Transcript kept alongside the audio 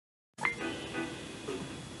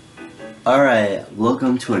Alright,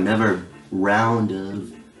 welcome to another round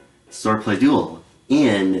of Swordplay Duel.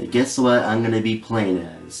 And guess what I'm gonna be playing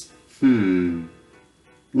as? I'm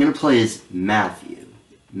gonna play as Matthew.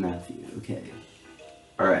 Matthew, okay.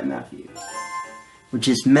 Alright, Matthew. Which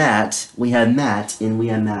is Matt, we have Matt, and we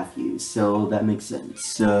have Matthew, so that makes sense.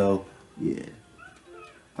 So, yeah.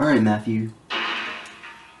 Alright, Matthew.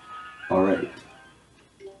 Alright.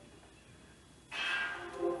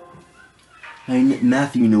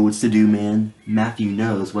 Matthew knows what to do, man. Matthew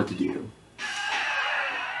knows what to do.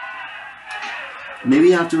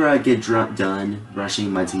 Maybe after I get done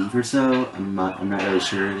brushing my teeth or so. I'm not really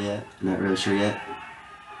sure yet.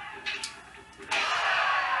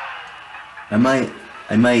 I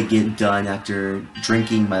might get done after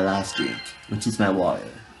drinking my last drink, which is my water.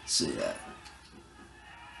 So yeah.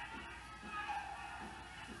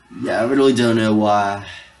 Yeah, I really don't know why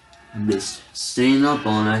I'm just staying up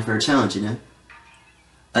all night for a challenge, you know?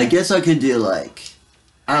 I guess I could do like,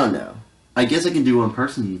 I don't know. I guess I can do one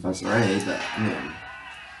person if that's alright, but man.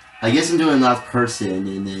 I guess I'm doing last person,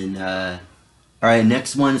 and then, alright,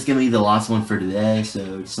 next one is gonna be the last one for today,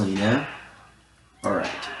 so just let you know. Alright.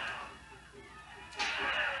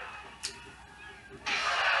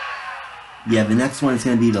 Yeah, the next one is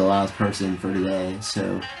gonna be the last person for today,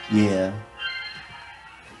 so, yeah.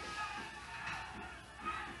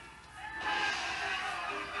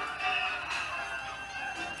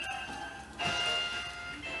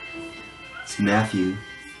 It's Matthew.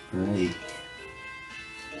 Alright.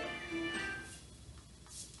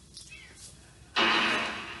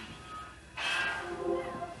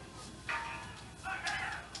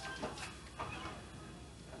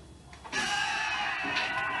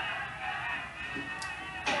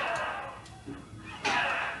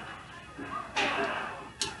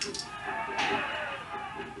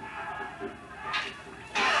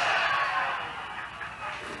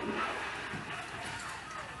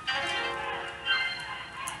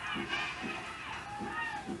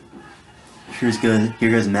 Here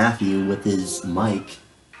goes Matthew with his Mike.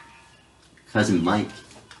 Cousin Mike.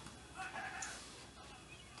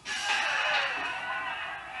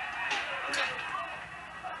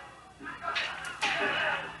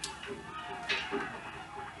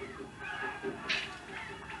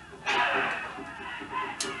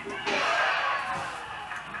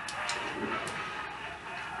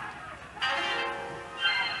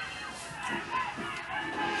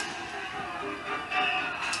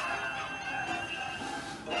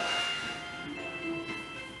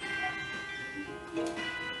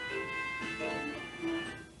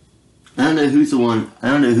 I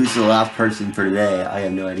don't know who's the last person for today. I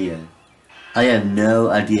have no idea. I have no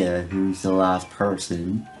idea who's the last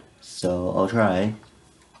person. So I'll try.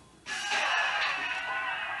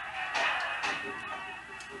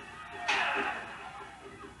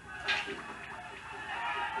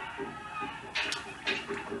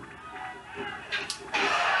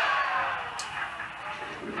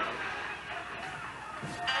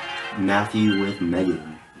 Matthew with Megan.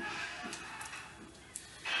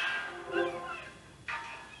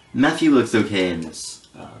 Matthew looks okay in this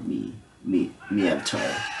me avatar.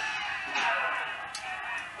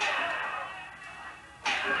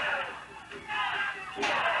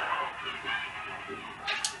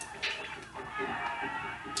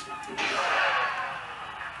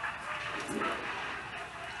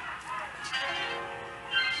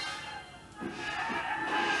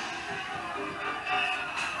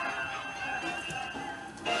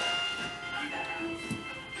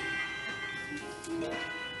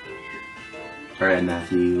 Alright,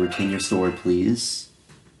 Matthew, retain your sword, please.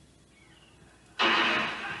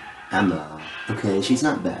 Emma. Okay, she's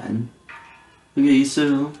not bad. Okay,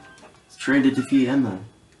 so trying to defeat Emma.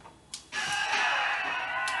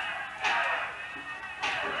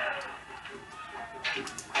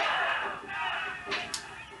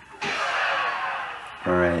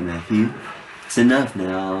 Alright, Matthew. It's enough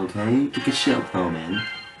now, okay? Take a shell pill, man.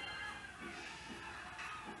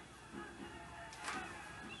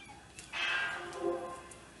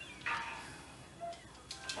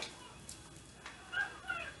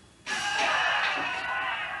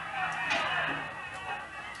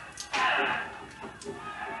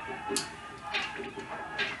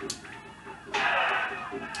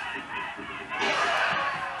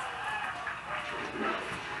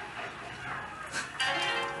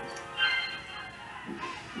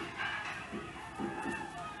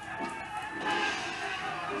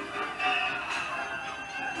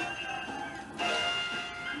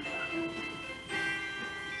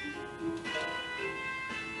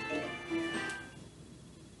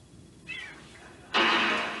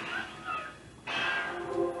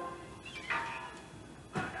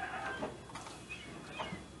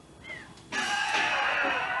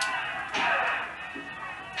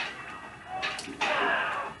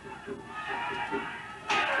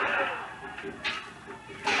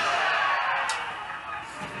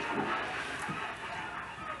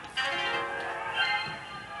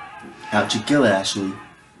 Out you go, Ashley.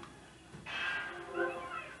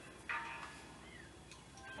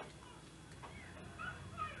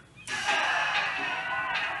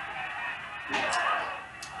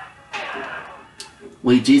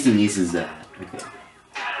 Wait, Jason uses that. Okay.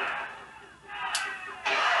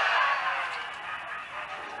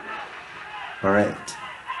 Alright.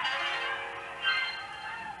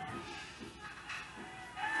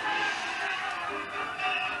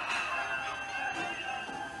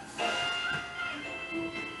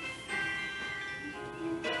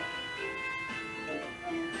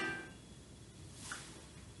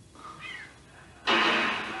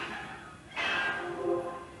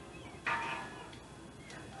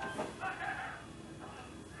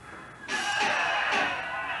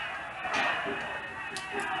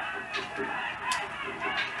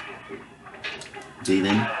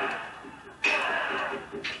 Jaden.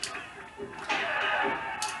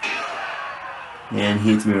 And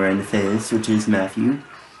he hits me right in the face, which is Matthew.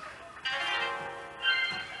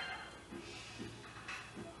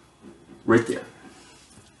 Right there.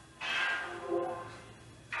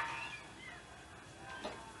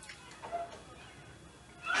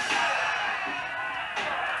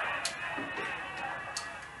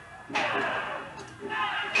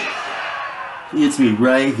 He hits me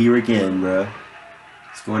right here again, bro.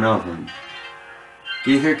 What's going on with him?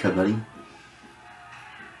 Get a haircut, buddy.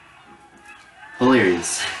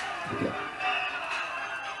 Hilarious. Okay.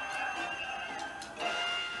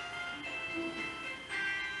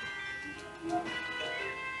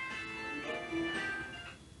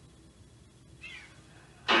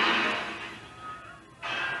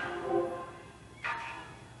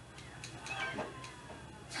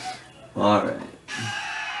 Alright.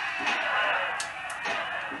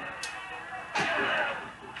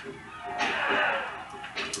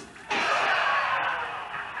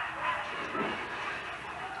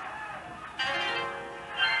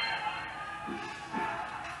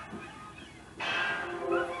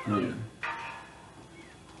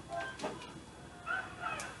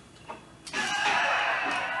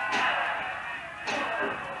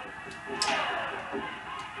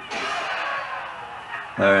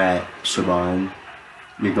 Alright, Siobhan,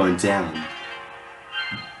 you're going down.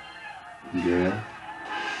 Girl.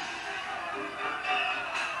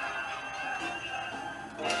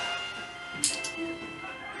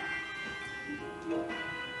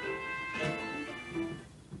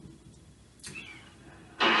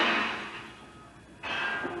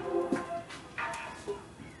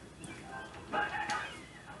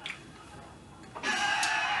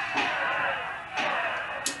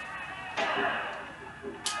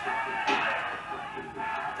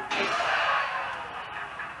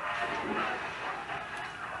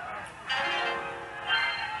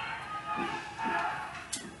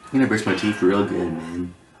 I'm gonna brush my teeth real good,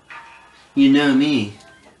 man. You know me.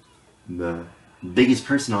 The biggest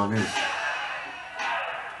person on earth.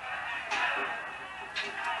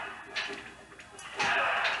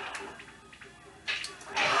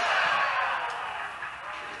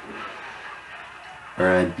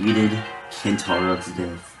 I beated Kentaro to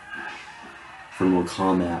death for more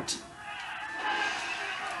combat.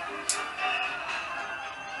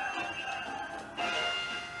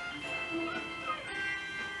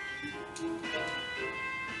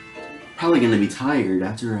 Probably gonna be tired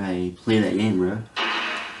after I play that game, bro.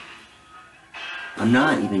 I'm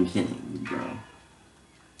not even kidding, bro.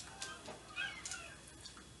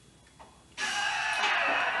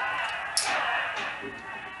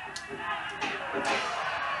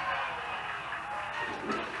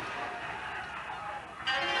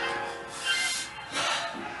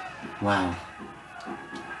 Wow.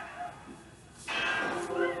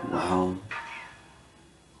 Wow.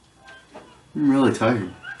 I'm really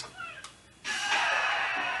tired.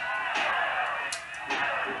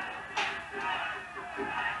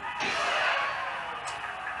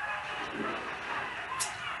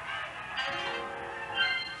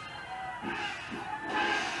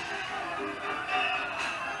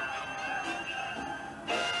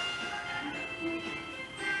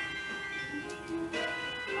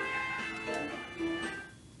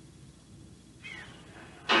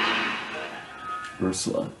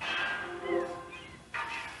 Ursula.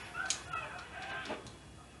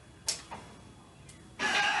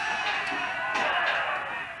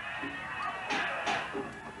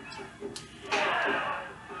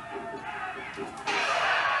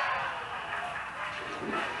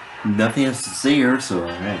 Nothing else to say, Ursula,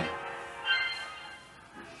 right?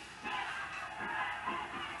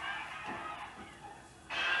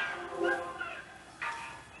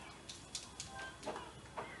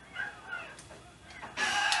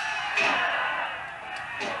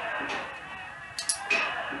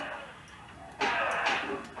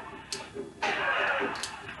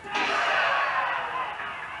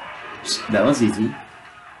 That was easy.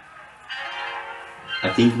 I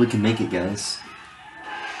think we can make it, guys.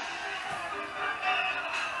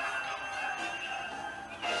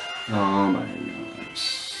 Oh my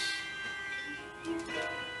gosh.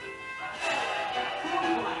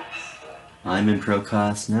 I'm in pro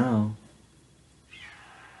class now.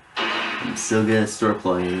 I'm still good at store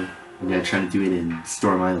play. I'm gonna try to do it in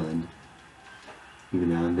Storm Island. Even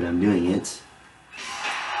though I'm doing it.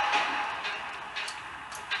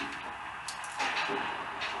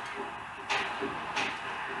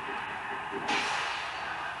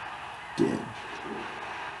 Good.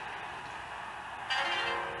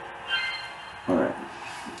 Alright.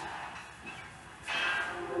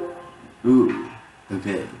 Ooh.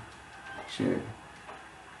 Okay. Sure.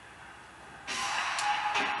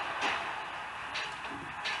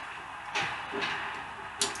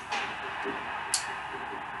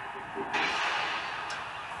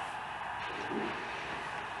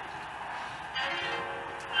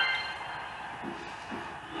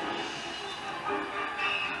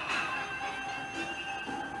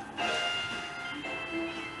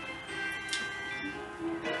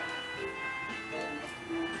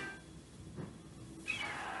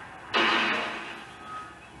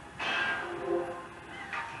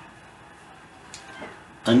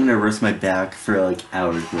 I'm gonna rest my back for like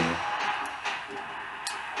hours, bro.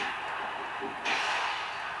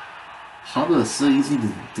 Pablo is so easy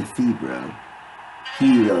to defeat, bro.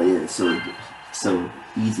 He really is so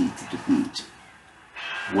easy to defeat.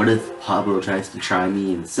 What if Pablo tries to try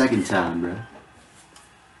me in the second time, bro?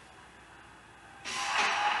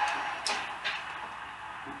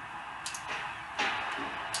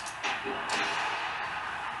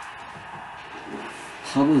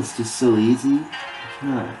 Pablo's just so easy.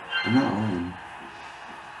 I'm not lying.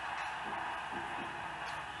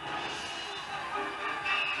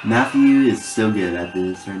 Matthew is so good at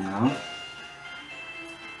this right now.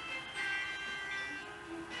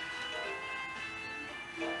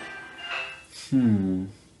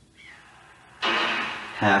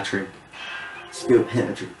 Patrick. Let's go,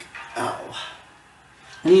 Patrick. Ow.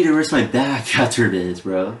 I need to rest my back after this,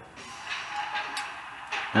 bro.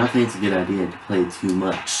 I don't think it's a good idea to play too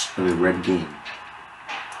much of a red game.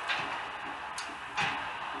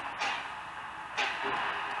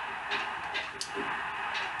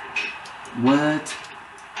 What?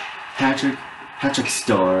 Patrick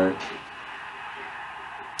Star.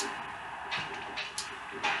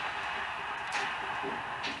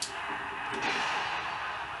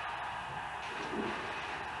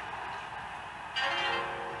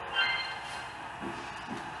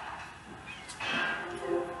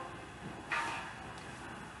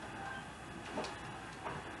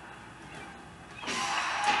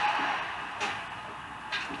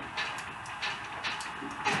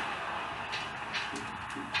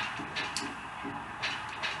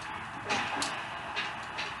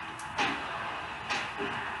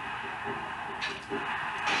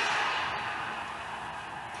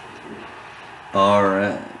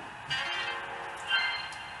 Alright.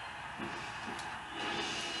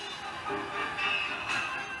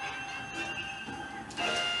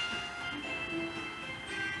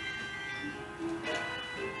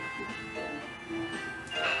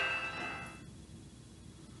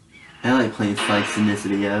 I like playing fights in this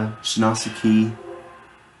video. Shinosuke.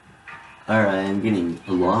 Alright, I'm getting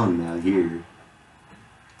along now here.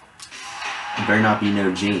 There better not be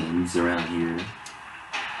no James around here.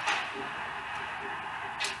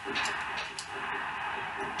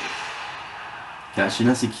 Got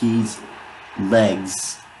Shinosuke's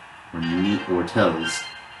legs, or knee, or toes.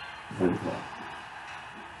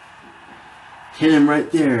 Hit him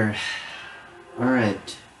right there.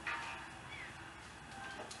 Alright.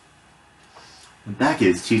 My back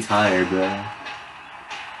is too tired, bro.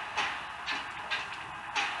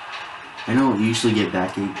 I don't usually get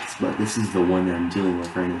backaches, but this is the one that I'm dealing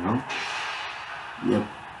with right now. Yep.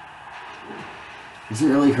 Doesn't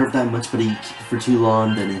really hurt that much, but you keep it for too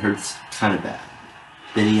long, then it hurts kind of bad.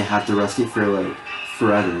 Then you have to rest it for like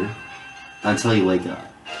forever until you wake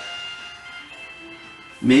up.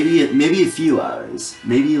 Maybe a few hours.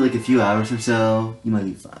 Maybe like a few hours or so, you might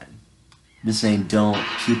be fine. Just saying, don't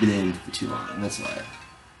keep it in for too long. That's why.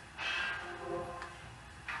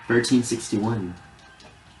 1361.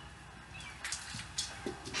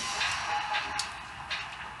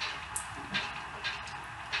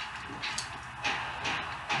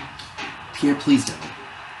 Pierre, please don't.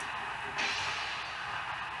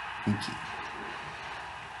 Thank you.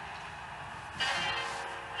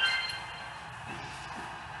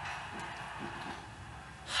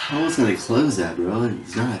 I was gonna close that, bro.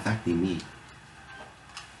 It's not affecting me.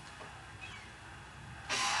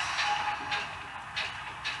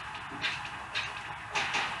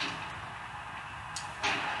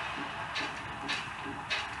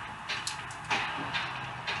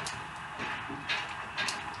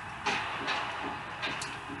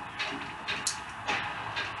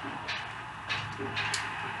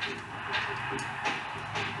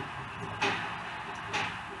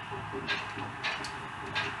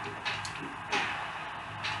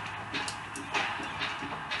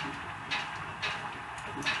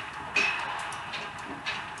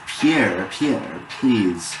 Pierre,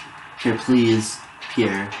 please. Pierre, please.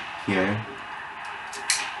 Pierre.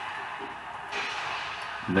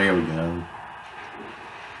 There we go.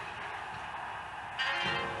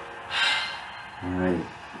 Alright.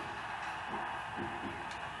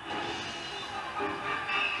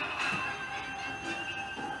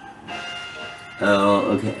 Oh,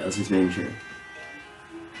 okay, I was just making sure.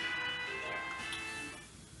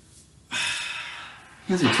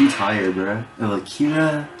 You guys are too tired, bro. Oh,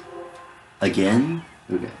 Akira? Again?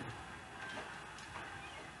 Okay.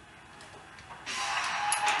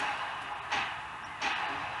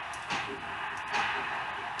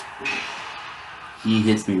 He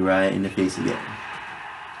hits me right in the face again.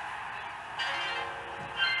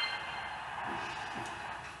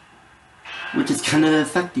 Which is kind of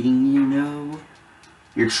affecting, you know?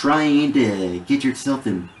 You're trying to get yourself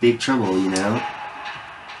in big trouble, you know?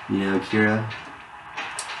 You know, Akira?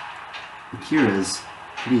 Akira's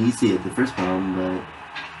pretty easy at the first problem, but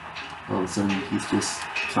all of a sudden he's just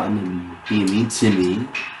caught him being mean to me.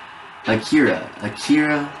 Akira.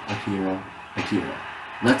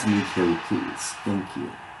 Let me kill you, please. Thank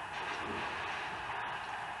you.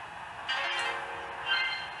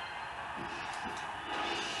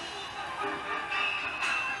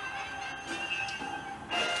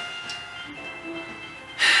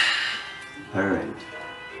 Alright.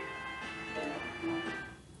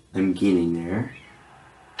 I'm gaining there.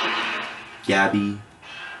 Gabby.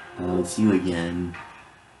 Oh, it's you again.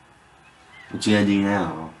 What you gonna do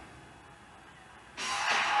now?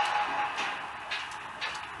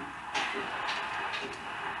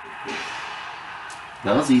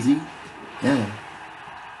 That was easy. Yeah.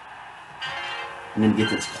 I'm gonna get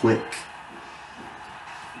this quick.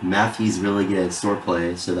 Matthew's really good at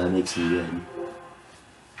swordplay, so that makes him good.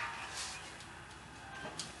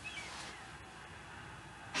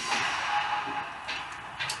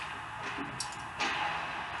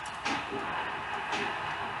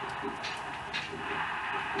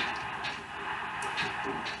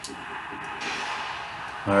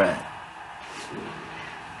 Alright.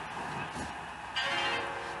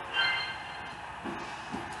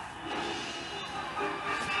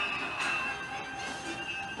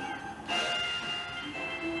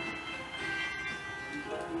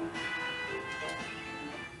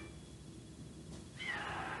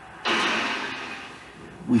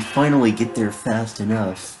 We finally get there fast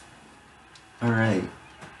enough. Alright.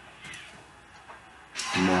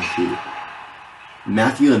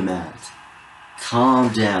 Matthew and Matt.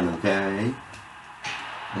 Calm down, okay?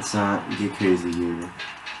 Let's not get crazy here.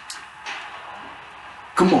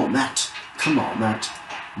 Come on, Matt.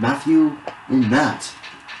 Matthew and Matt.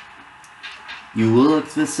 You look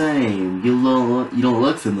the same. You don't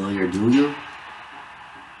look familiar, do you?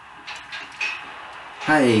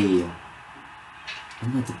 Hey.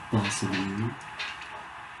 I'm not the boss of you.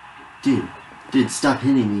 Dude, stop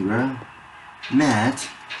hitting me, bro. Matt.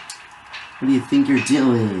 What do you think you're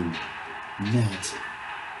doing? Matt.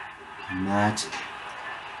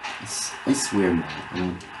 I swear,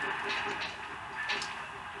 Matt.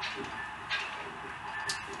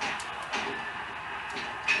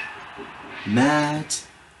 Matt.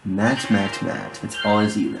 It's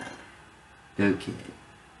always you, Matt. Okay.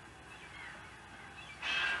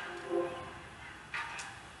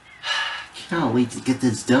 Can't wait to get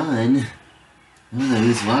this done. I don't know who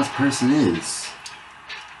this last person is.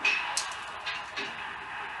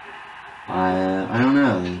 I don't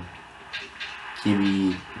know. Can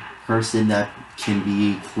be person that can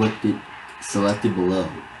be selected below.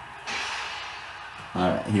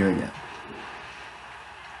 Alright, here we go.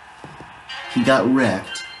 He got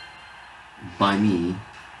wrecked by me.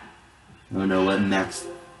 I don't know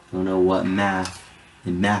what math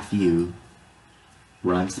and Matthew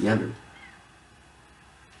rhymes together.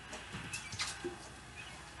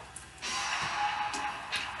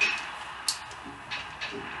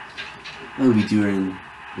 What are we doing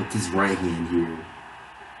with this right hand here?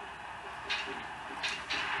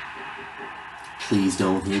 Please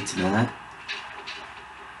don't hit that.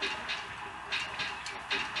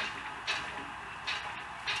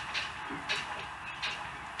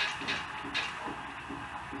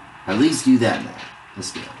 At least do that, Matt.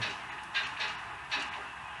 Let's go.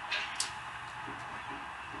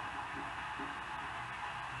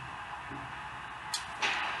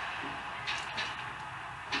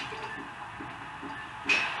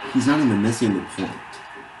 He's not even missing the point.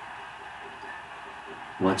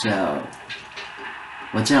 Watch out.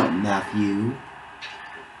 Watch out, Matthew.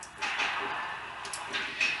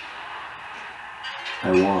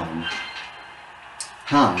 I won.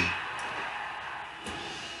 Huh.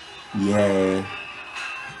 Yay.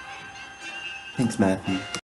 Thanks, Matthew.